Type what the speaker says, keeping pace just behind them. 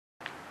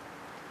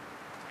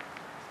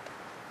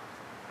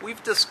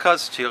We've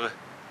discussed here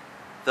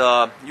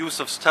the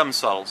use of stem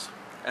cells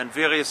and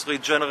various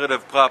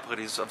regenerative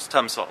properties of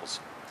stem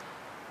cells.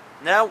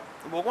 Now,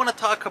 we're going to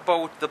talk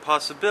about the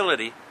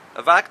possibility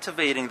of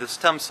activating the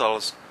stem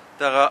cells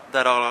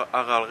that are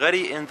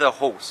already in the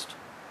host.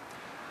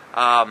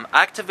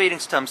 Activating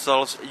stem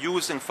cells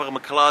using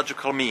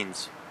pharmacological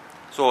means,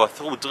 so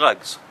through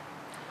drugs.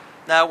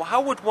 Now,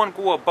 how would one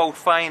go about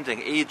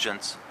finding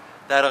agents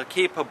that are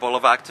capable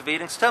of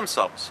activating stem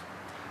cells?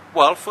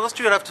 Well, first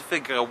you'd have to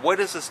figure out what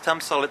is the stem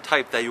cell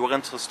type that you're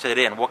interested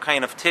in, what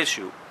kind of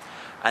tissue.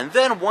 And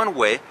then one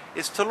way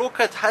is to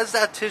look at, as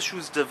that tissue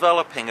is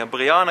developing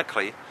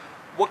embryonically,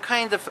 what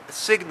kind of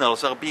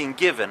signals are being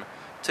given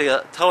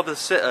to tell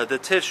the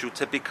tissue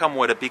to become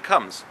what it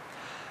becomes.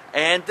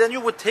 And then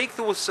you would take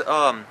those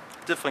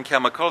different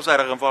chemicals that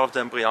are involved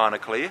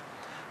embryonically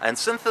and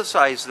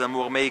synthesize them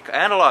or make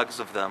analogs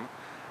of them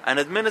and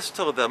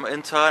administer them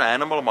into an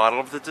animal model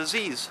of the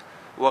disease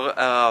or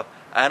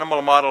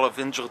animal model of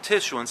injured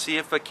tissue and see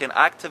if it can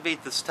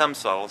activate the stem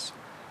cells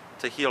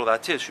to heal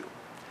that tissue.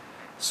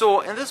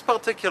 So in this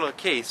particular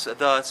case,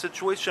 the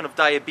situation of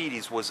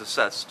diabetes was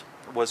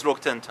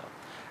looked into.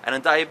 And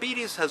in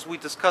diabetes, as we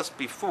discussed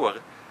before,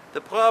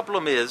 the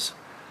problem is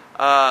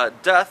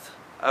death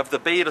of the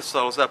beta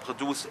cells that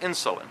produce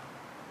insulin.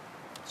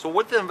 So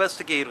what the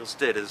investigators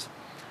did is,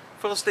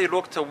 first they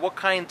looked at what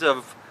kind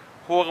of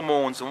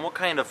hormones and what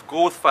kind of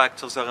growth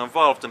factors are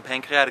involved in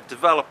pancreatic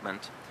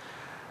development.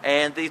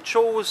 And they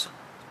chose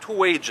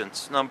two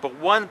agents, number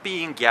one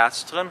being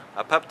gastrin,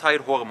 a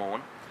peptide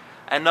hormone,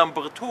 and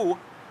number two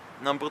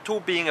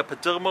being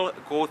epidermal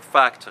growth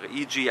factor,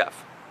 EGF.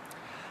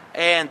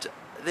 And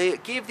they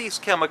gave these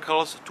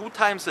chemicals 2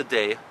 times a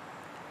day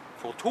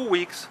for 2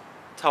 weeks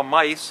to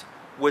mice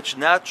which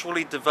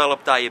naturally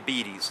develop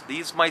diabetes.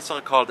 These mice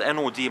are called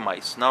NOD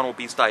mice,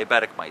 non-obese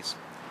diabetic mice.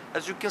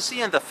 As you can see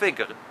in the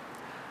figure,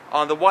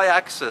 on the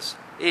y-axis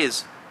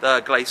is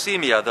the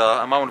glycemia,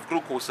 the amount of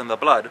glucose in the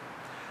blood,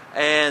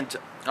 and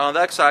on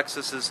the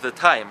x-axis is the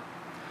time.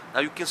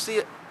 Now you can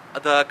see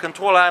the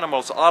control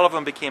animals, all of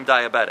them became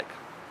diabetic.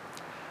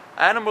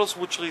 Animals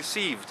which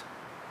received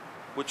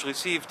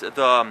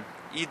the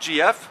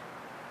EGF,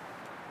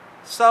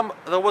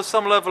 there was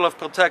some level of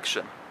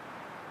protection.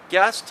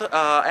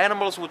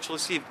 Animals which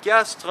received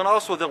gastrin,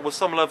 also there was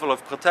some level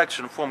of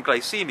protection from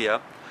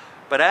glycemia,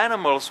 but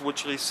animals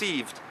which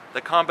received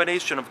the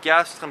combination of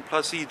gastrin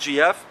plus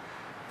EGF,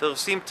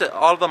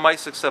 all the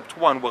mice except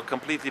one were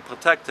completely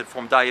protected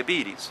from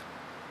diabetes.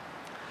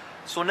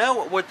 So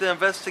now what the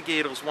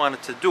investigators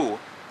wanted to do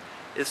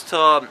is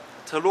to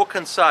look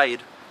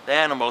inside the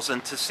animals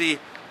and to see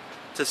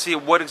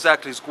what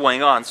exactly is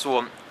going on.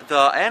 So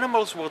the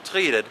animals were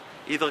treated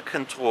either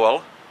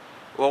control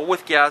or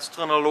with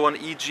gastrin alone,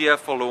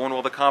 EGF alone,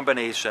 or the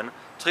combination,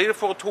 treated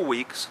for 2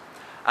 weeks,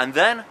 and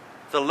then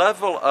the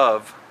level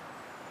of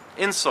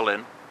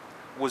insulin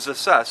was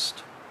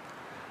assessed.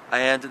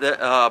 And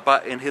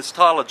but in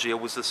histology it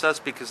was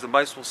assessed because the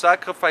mice were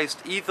sacrificed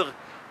either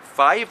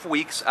 5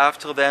 weeks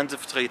after the end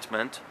of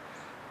treatment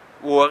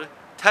or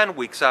 10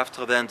 weeks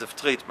after the end of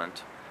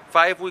treatment.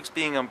 5 weeks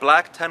being in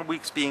black, 10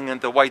 weeks being in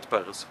the white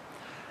bars.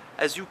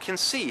 As you can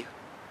see,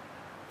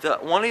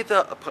 primarily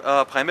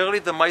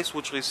the mice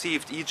which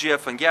received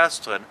EGF and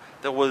gastrin,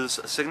 there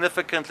was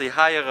significantly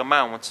higher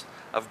amounts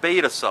of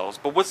beta cells.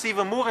 But what's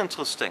even more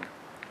interesting,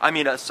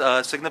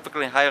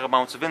 significantly higher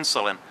amounts of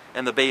insulin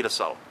in the beta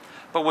cell.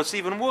 But what's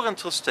even more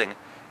interesting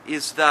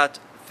is that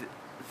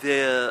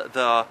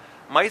the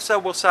mice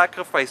that were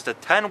sacrificed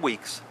at 10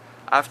 weeks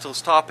after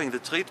stopping the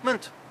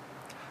treatment,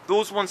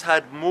 those ones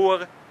had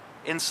more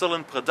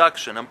insulin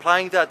production,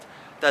 implying that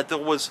there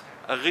was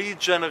a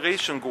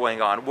regeneration going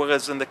on,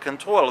 whereas in the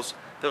controls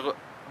there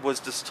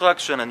was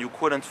destruction and you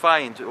couldn't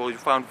find, or you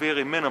found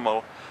very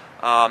minimal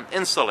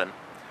insulin.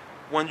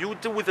 When you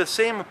do the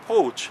same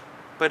approach,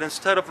 but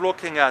instead of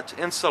looking at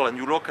insulin,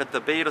 you look at the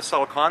beta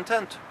cell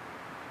content,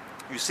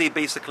 you see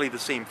basically the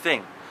same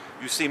thing.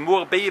 You see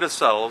more beta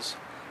cells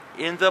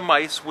in the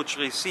mice which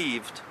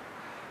received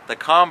the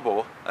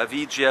combo of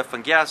EGF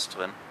and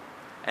gastrin,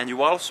 and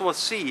you also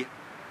see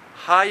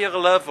higher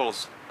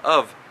levels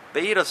of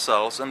beta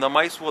cells in the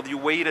mice where you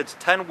waited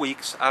 10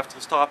 weeks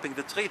after stopping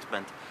the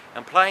treatment,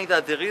 implying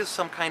that there is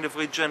some kind of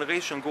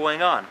regeneration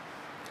going on.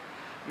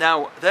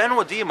 Now, the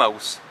NOD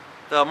mouse,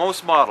 the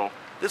mouse model,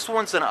 this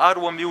one's an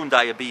autoimmune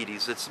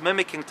diabetes. It's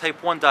mimicking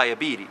type 1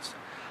 diabetes,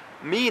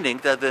 meaning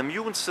that the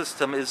immune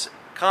system is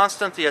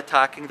constantly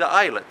attacking the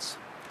islets.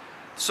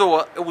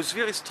 So it was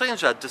very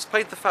strange that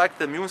despite the fact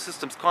the immune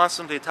system is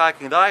constantly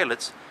attacking the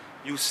islets,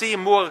 you see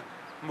more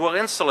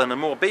insulin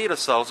and more beta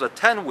cells at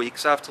 10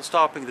 weeks after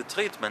stopping the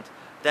treatment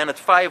than at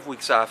 5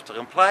 weeks after,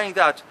 implying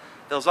that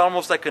there's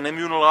almost like an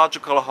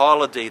immunological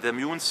holiday. The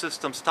immune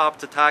system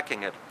stopped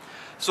attacking it.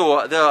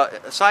 So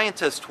the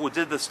scientist who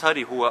did the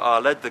study, who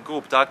led the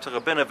group, Dr.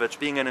 Rabinovich,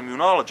 being an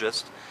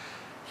immunologist,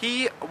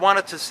 he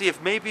wanted to see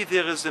if maybe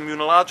there is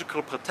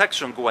immunological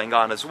protection going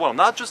on as well.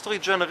 Not just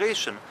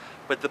regeneration,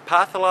 but the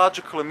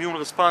pathological immune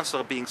responses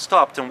are being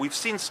stopped. And we've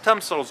seen stem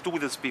cells do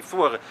this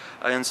before.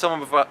 In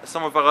some of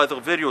our other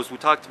videos, we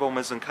talked about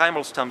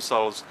mesenchymal stem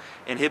cells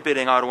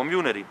inhibiting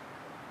autoimmunity.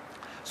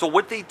 So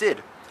what they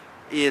did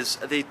is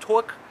they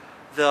took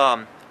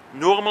the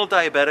normal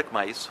diabetic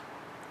mice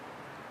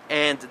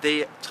and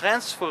they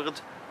transferred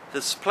the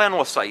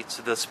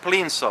splenocytes, the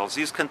spleen cells.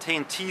 These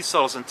contain T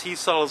cells, and T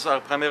cells are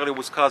primarily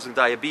what's causing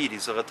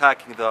diabetes. They're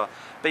attacking the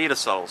beta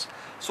cells.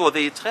 So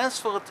they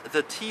transferred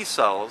the T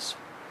cells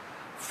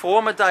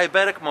from a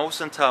diabetic mouse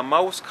into a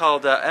mouse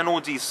called a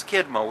NOD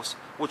skid mouse,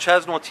 which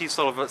has no T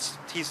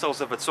cells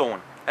of its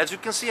own. As you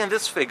can see in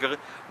this figure,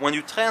 when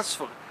you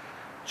transfer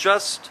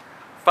just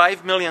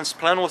 5 million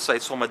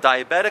splenocytes from a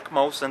diabetic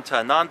mouse into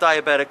a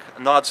non-diabetic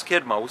NOD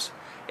skid mouse,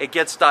 it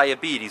gets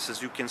diabetes,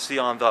 as you can see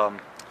on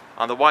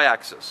the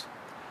y-axis.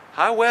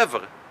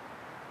 However,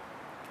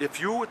 if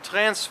you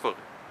transfer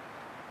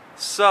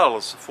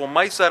cells from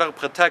mice that are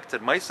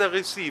protected, mice that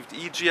received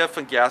EGF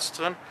and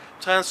gastrin,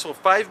 transfer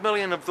 5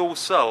 million of those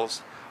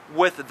cells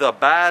with the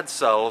bad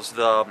cells,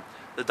 the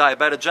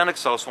diabetogenic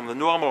cells from the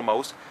normal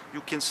mouse,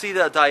 you can see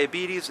that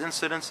diabetes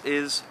incidence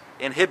is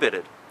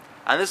inhibited.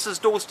 And this is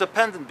dose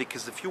dependent,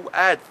 because if you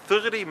add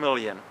 30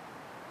 million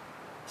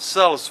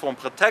cells from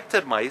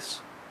protected mice,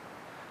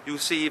 you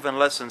see even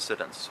less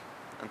incidence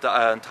and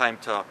time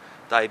to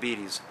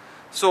diabetes.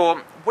 So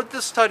what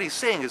this study is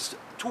saying is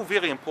two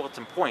very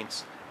important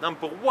points.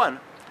 Number one,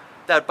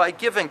 that by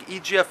giving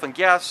EGF and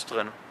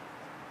gastrin,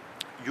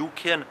 you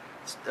can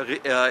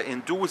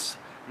induce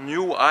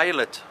new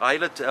islet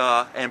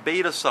and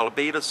beta cell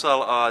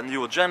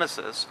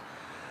neurogenesis.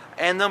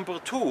 And number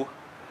two,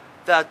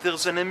 that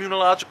there's an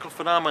immunological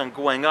phenomenon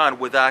going on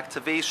with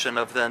activation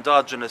of the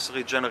endogenous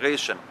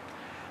regeneration.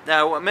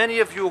 Now, many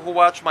of you who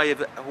watch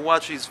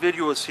these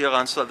videos here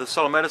on the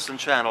Cell Medicine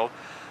channel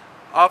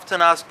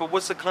often ask, but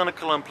what's the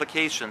clinical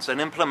implications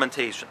and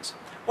implementations?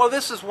 Well,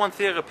 this is one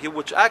therapy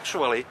which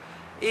actually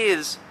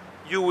is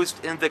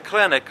used in the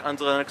clinic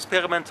under an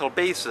experimental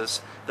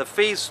basis. The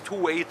phase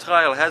 2A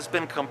trial has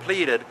been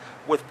completed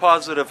with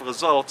positive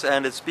results,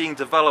 and it's being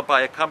developed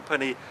by a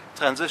company,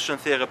 Transition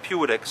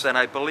Therapeutics, and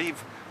I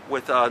believe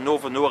with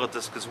Novo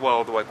Nordisk as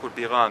well, though I could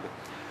be wrong.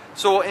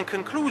 So in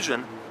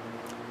conclusion,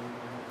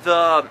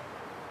 the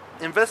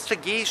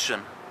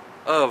investigation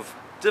of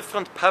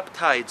different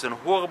peptides and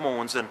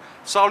hormones and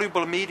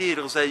soluble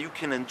mediators that you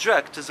can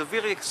inject is a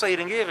very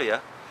exciting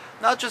area,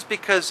 not just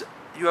because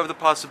you have the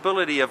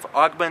possibility of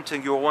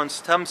augmenting your own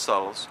stem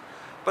cells,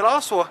 but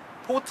also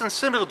potent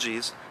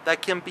synergies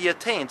that can be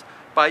attained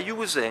by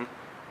using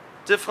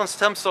different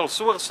stem cell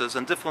sources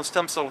and different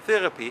stem cell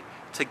therapy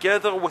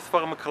together with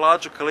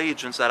pharmacological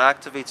agents that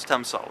activate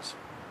stem cells.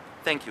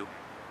 Thank you.